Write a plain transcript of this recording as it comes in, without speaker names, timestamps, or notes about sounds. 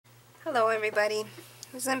Hello everybody.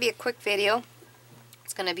 This is going to be a quick video.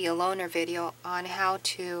 It's going to be a loaner video on how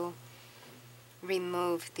to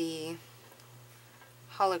remove the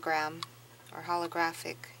hologram or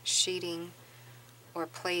holographic sheeting or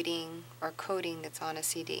plating or coating that's on a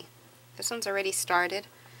CD. This one's already started.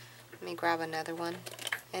 Let me grab another one.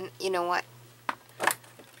 And you know what?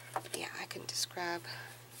 Yeah, I can just grab.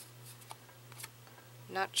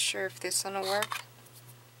 Not sure if this one will work,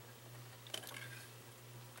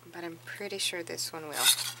 but I'm pretty sure this one will.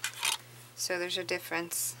 So there's a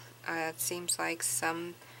difference. It seems like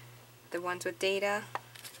the ones with data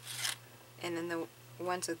and then the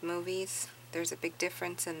ones with movies, there's a big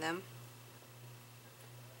difference in them.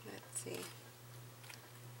 Let's see.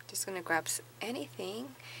 Just gonna grab anything.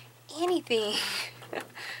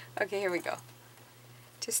 Okay, here we go.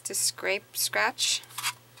 Just to scratch.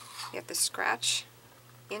 You have to scratch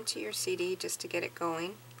into your CD just to get it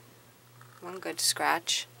going. One good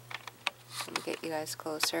scratch. Let me get you guys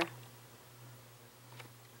closer.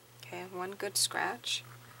 Okay, one good scratch.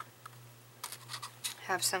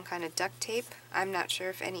 Have some kind of duct tape. I'm not sure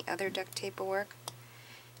if any other duct tape will work.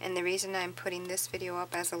 And the reason I'm putting this video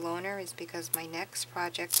up as a loaner is because my next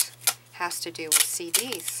project has to do with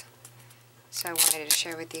CDs. So I wanted to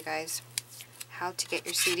share with you guys how to get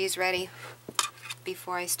your CDs ready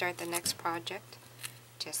before I start the next project,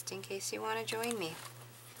 just in case you want to join me.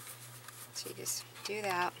 So you just do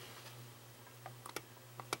that,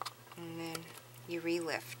 and then you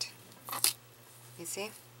relift. You see?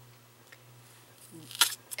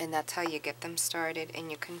 And that's how you get them started, and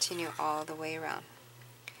you continue all the way around.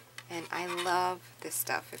 And I love this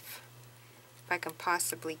stuff. If I can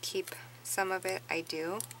possibly keep some of it, I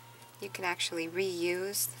do. You can actually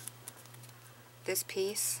reuse this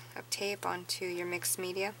piece of tape onto your mixed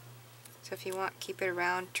media. So if you want, keep it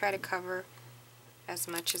around. Try to cover as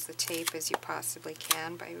much as the tape as you possibly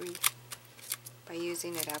can by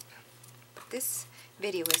using it up. But this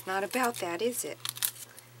video is not about that, is it?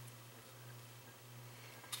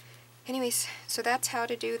 Anyways, so that's how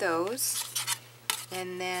to do those,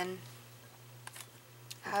 and then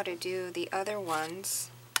how to do the other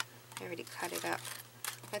ones. I already cut it up.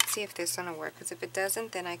 Let's see if this one will work, because if it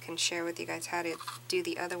doesn't, then I can share with you guys how to do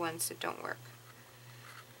the other ones that don't work.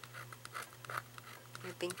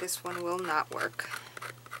 I think this one will not work.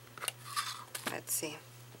 Let's see.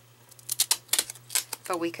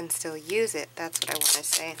 But we can still use it, that's what I want to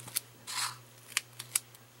say.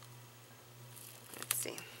 Let's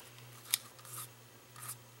see.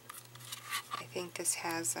 I think this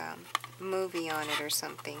has a movie on it or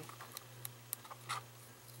something.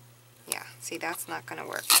 Yeah, see, that's not going to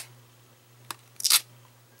work.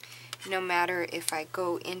 No matter if I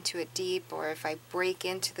go into it deep or if I break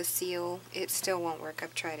into the seal, it still won't work.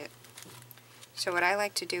 I've tried it. So what I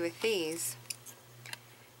like to do with these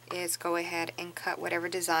is go ahead and cut whatever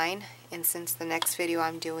design, and since the next video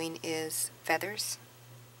I'm doing is feathers,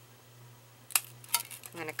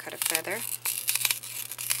 I'm going to cut a feather.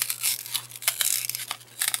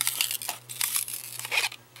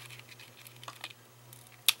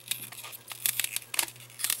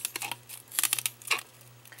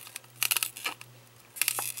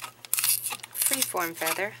 Freeform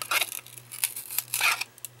feather.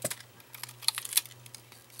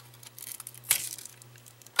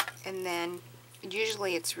 And then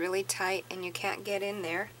usually it's really tight and you can't get in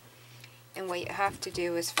there, and what you have to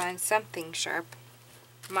do is find something sharp.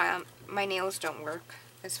 My nails don't work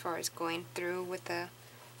as far as going through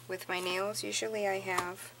with my nails. Usually I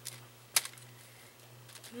have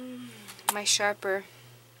my sharper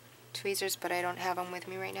tweezers, but I don't have them with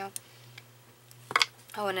me right now.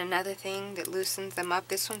 Oh, and another thing that loosens them up,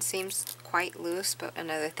 this one seems quite loose, but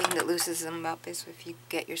another thing that loosens them up is if you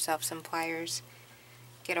get yourself some pliers,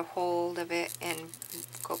 get a hold of it and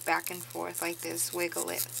go back and forth like this, wiggle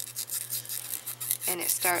it, and it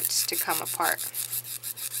starts to come apart.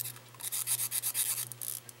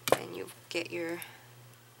 And you get your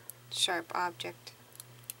sharp object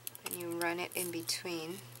and you run it in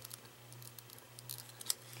between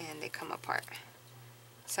and they come apart.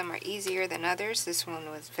 Some are easier than others. This one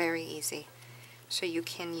was very easy. So you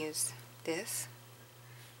can use this,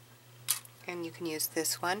 and you can use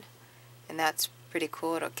this one, and that's pretty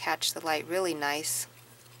cool. It'll catch the light really nice.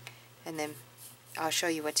 And then I'll show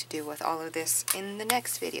you what to do with all of this in the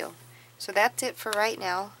next video. So that's it for right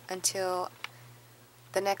now, until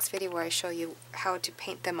the next video where I show you how to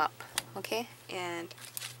paint them up. Okay? And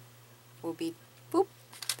we'll be, boop,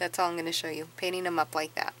 that's all I'm going to show you. Painting them up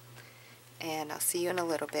like that. And I'll see you in a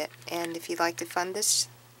little bit. And if you'd like to fund this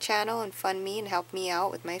channel and fund me and help me out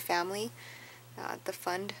with my family, the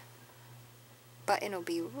fund button will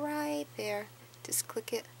be right there. Just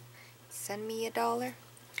click it send me $1.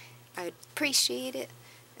 I would appreciate it,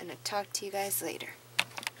 and I'll talk to you guys later.